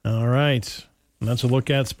right. And that's a look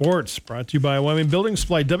at sports. Brought to you by Wyoming Building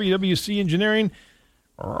Supply, WWC Engineering,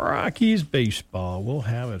 Rockies Baseball. We'll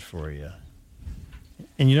have it for you.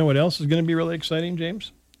 And you know what else is going to be really exciting,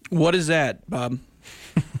 James? What is that, Bob?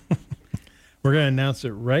 We're going to announce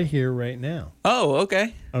it right here, right now. Oh,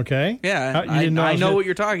 okay. Okay? Yeah, I know what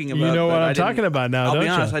you're talking about. You know what I'm talking about now, don't you?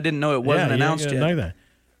 I'll be honest, I didn't know it wasn't announced yet. Know that.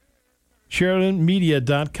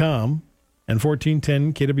 SheridanMedia.com and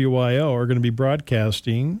 1410 KWYO are going to be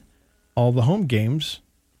broadcasting all the home games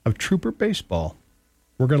of Trooper Baseball.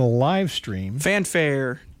 We're going to live stream.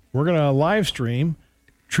 Fanfare. We're going to live stream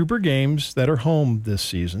Trooper games that are home this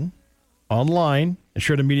season online at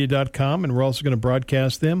SheridanMedia.com, and we're also going to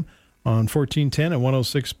broadcast them on 1410 and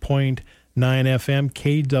 106.9 FM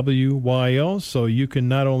KWYO, so you can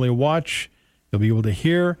not only watch, you'll be able to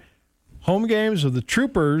hear home games of the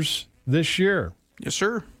Troopers this year. Yes,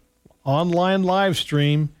 sir. Online live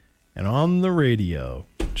stream and on the radio.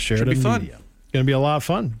 Sheridan Media. Fun. It's going to be a lot of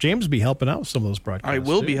fun. James will be helping out with some of those broadcasts. I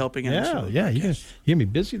will be helping out. Yeah, you're going to be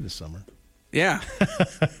busy this summer. Yeah.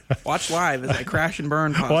 Watch live as I crash and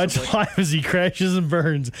burn. Possibly. Watch live as he crashes and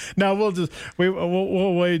burns. Now we'll wait.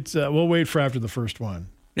 We'll wait for after the first one.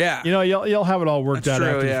 Yeah. You know, you'll have it all worked out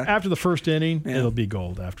true, after the first inning. Yeah. It'll be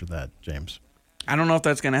gold after that, James. I don't know if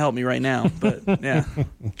that's going to help me right now, but yeah.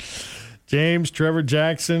 James, Trevor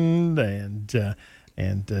Jackson,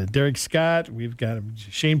 and Derek Scott. We've got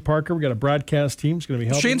Shane Parker. We've got a broadcast team. It's going to be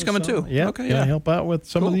helping. Shane's coming too. Yeah, okay, going to help out with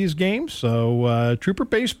some of these games. So Trooper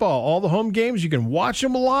Baseball, all the home games, you can watch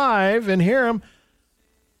them live and hear them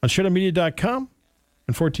on SheridanMedia.com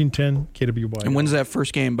and 1410 KWY. And when's that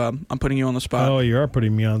first game, Bob? I'm putting you on the spot. Oh, you are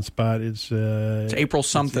putting me on the spot. It's April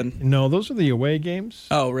something. No, those are the away games.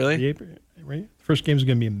 Oh, really? Right? First game is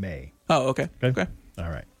going to be in May. Oh, okay. Okay. All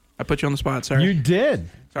right. I put you on the spot. Sorry. You did.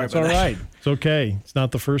 Sorry That's about all that. right. It's okay. It's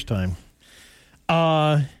not the first time.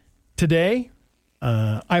 Today,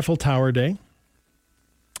 Eiffel Tower Day.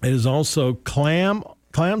 It is also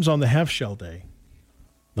clams on the half shell day.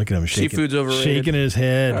 Look at him shaking. Seafood's overrated. Shaking his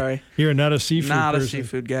head. Sorry. You're not a seafood Not person. a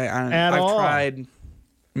seafood guy. At I've all. tried.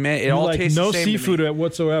 Man, it You all like tastes no the same seafood to me.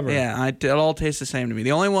 whatsoever. Yeah, it all tastes the same to me.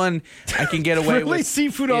 The only one I can get away Really? with.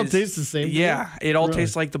 Seafood all tastes the same to you? Yeah, it all Really?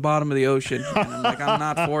 tastes like the bottom of the ocean. And I'm like, I'm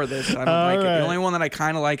not for this. I don't like it. right. The only one that I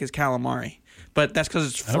kind of like is calamari, but that's because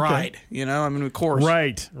it's fried. Okay. You know, I mean, of course.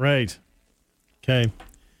 Right. Okay.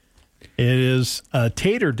 It is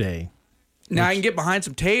Tater Day. Now I can get behind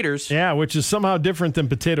some taters. Yeah, which is somehow different than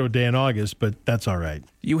Potato Day in August, but that's all right.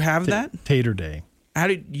 You have that? Tater Day. How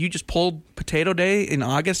did you just pulled Potato Day in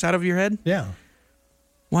August out of your head? Yeah.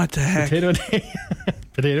 What the heck? Potato Day.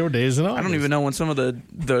 Potato Day is in August. I don't even know when some of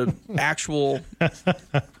the actual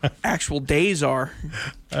days are.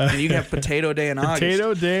 And you have Potato Day in August.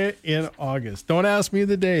 Potato Day in August. Don't ask me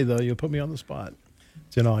the day, though. You'll put me on the spot.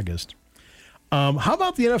 It's in August. How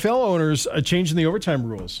about the NFL owners changing the overtime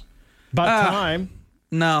rules? About time.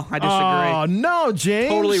 No, I disagree. Oh, no, James.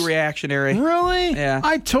 Totally reactionary. Really? Yeah.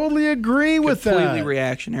 I totally agree with that. Completely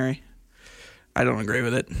reactionary. I don't agree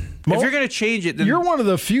with it. If you're going to change it, then You're one of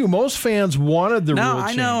the few. Most fans wanted the rule no, I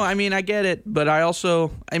change. know. I mean, I get it, but I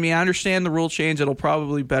understand the rule change. It'll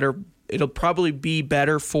probably be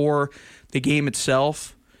better for the game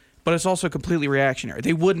itself, but it's also completely reactionary.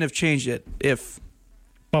 They wouldn't have changed it if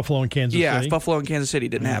Buffalo and Kansas City. if Buffalo and Kansas City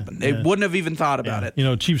didn't happen. They wouldn't have even thought about it. You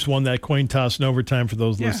know, Chiefs won that coin toss in overtime for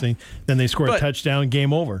those listening. Then they scored a But- touchdown,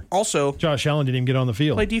 game over. Also, Josh Allen didn't even get on the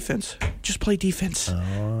field. play defense. Just play defense.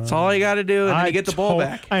 That's all you got to do, and then you get the ball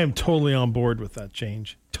back. I am totally on board with that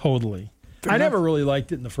change. Totally. I never really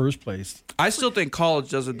liked it in the first place. I still think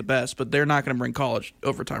college does it the best, but they're not going to bring college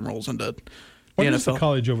overtime rules into the What NFL. is the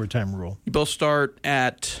college overtime rule? You both start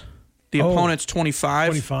at the opponent's 25.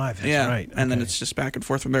 25, that's right. And then Okay. it's just back and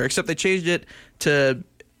forth from there. Except they changed it to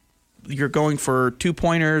you're going for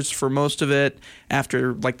 2-pointers for most of it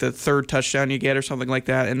after like the third touchdown you get or something like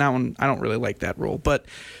that. And that one, I don't really like that rule. But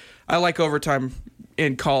I like overtime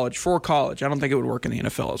in college, for college. I don't think it would work in the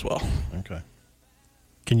NFL as well. Okay.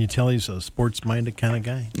 Can you tell he's a sports-minded kind of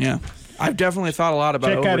guy? Yeah. I've definitely thought a lot about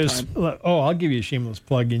Check out overtime. his. I'll give you a shameless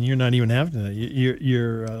plug, and you're not even having to.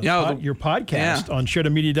 Your podcast on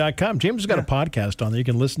SheridanMedia.com. James has got a podcast on there. You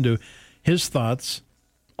can listen to his thoughts.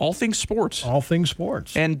 All things sports. All things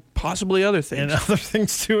sports. And possibly other things. And other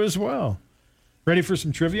things, too, as well. Ready for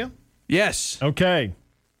some trivia? Yes. Okay.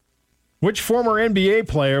 Which former NBA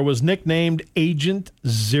player was nicknamed Agent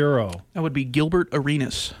Zero? That would be Gilbert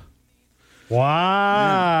Arenas.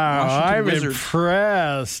 Wow. Washington I'm Wizards.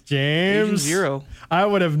 impressed, James. Agent Zero. I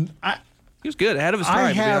would have. He was good, ahead of his time. I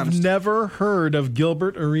to be have honest. never heard of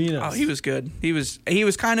Gilbert Arenas. Oh, he was good. He was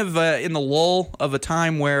kind of in the lull of a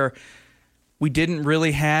time where we didn't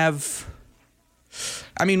really have.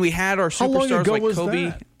 I mean, we had our How long superstars ago like was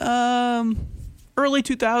Kobe. that? Early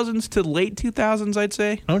 2000s to late 2000s, I'd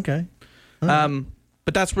say. Okay.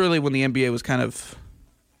 But that's really when the NBA was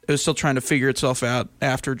it was still trying to figure itself out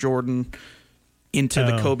after Jordan into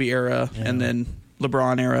the Kobe era and then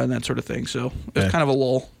LeBron era and that sort of thing. So it was kind of a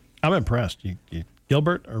lull. I'm impressed.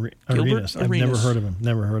 Gilbert Arenas. I've never heard of him.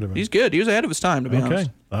 Never heard of him. He's good. He was ahead of his time, to be honest.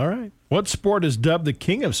 Okay. All right. What sport is dubbed the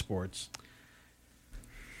king of sports?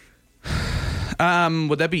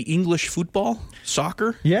 Would that be English football?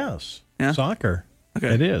 Soccer? Yes. Yeah. Soccer.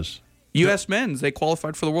 Okay. It is. U.S. men's, they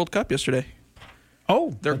qualified for the World Cup yesterday.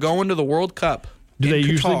 Oh. They're going to the World Cup. Do they in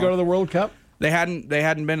usually Qatar. go to the World Cup? They hadn't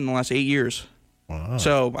been in the last 8 years. Wow.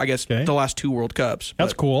 So I guess the last 2 World Cups.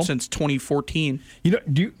 That's cool. Since 2014. You know,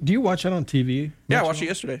 do you watch that on TV? Yeah, I watched it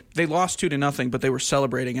yesterday. They lost 2-0, but they were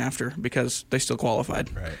celebrating after because they still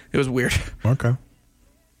qualified. Right. It was weird. Okay.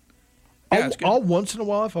 Yeah, it's good. All once in a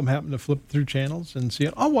while, if I'm happening to flip through channels and see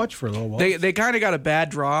it, I'll watch for a little while. They kind of got a bad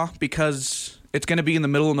draw because it's going to be in the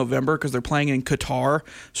middle of November because they're playing in Qatar,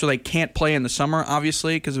 so they can't play in the summer,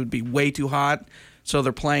 obviously, because it would be way too hot. So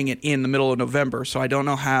they're playing it in the middle of November. So I don't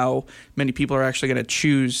know how many people are actually going to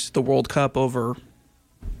choose the World Cup over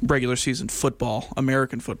regular season football,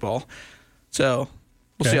 American football. So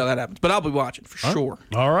we'll see how that happens. But I'll be watching for sure.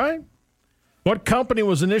 All right. What company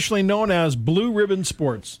was initially known as Blue Ribbon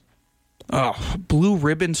Sports? Oh, Blue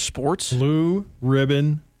Ribbon Sports? Blue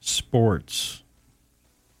Ribbon Sports.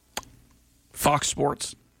 Fox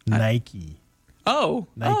Sports. Nike. Nike.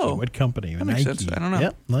 What company? That Nike. makes sense. I don't know.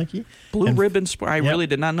 Yep, Nike. Blue Ribbon Sports. I really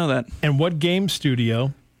did not know that. And what game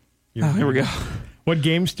studio? Here we go. What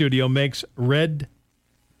game studio makes Red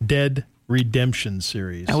Dead Redemption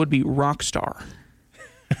series? That would be Rockstar.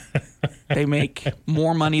 They make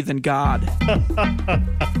more money than God.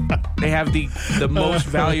 They have the most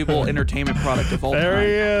valuable entertainment product of all time. There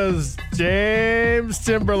he is, James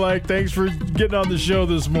Timberlake. Thanks for getting on the show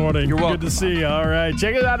this morning. You're welcome. Good to see you. All right.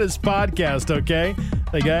 Check it out, his podcast, okay?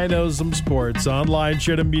 The guy knows some sports. Online,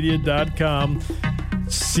 SheridanMedia.com.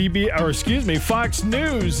 Fox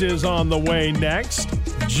News is on the way next.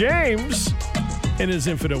 James, in his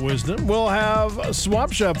infinite wisdom, will have a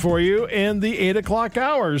swap shop for you in the 8 o'clock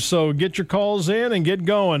hours. So get your calls in and get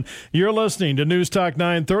going. You're listening to News Talk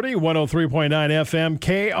 930, 103.9 FM,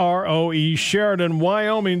 KROE, Sheridan,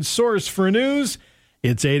 Wyoming, source for news.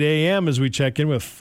 It's 8 a.m. as we check in with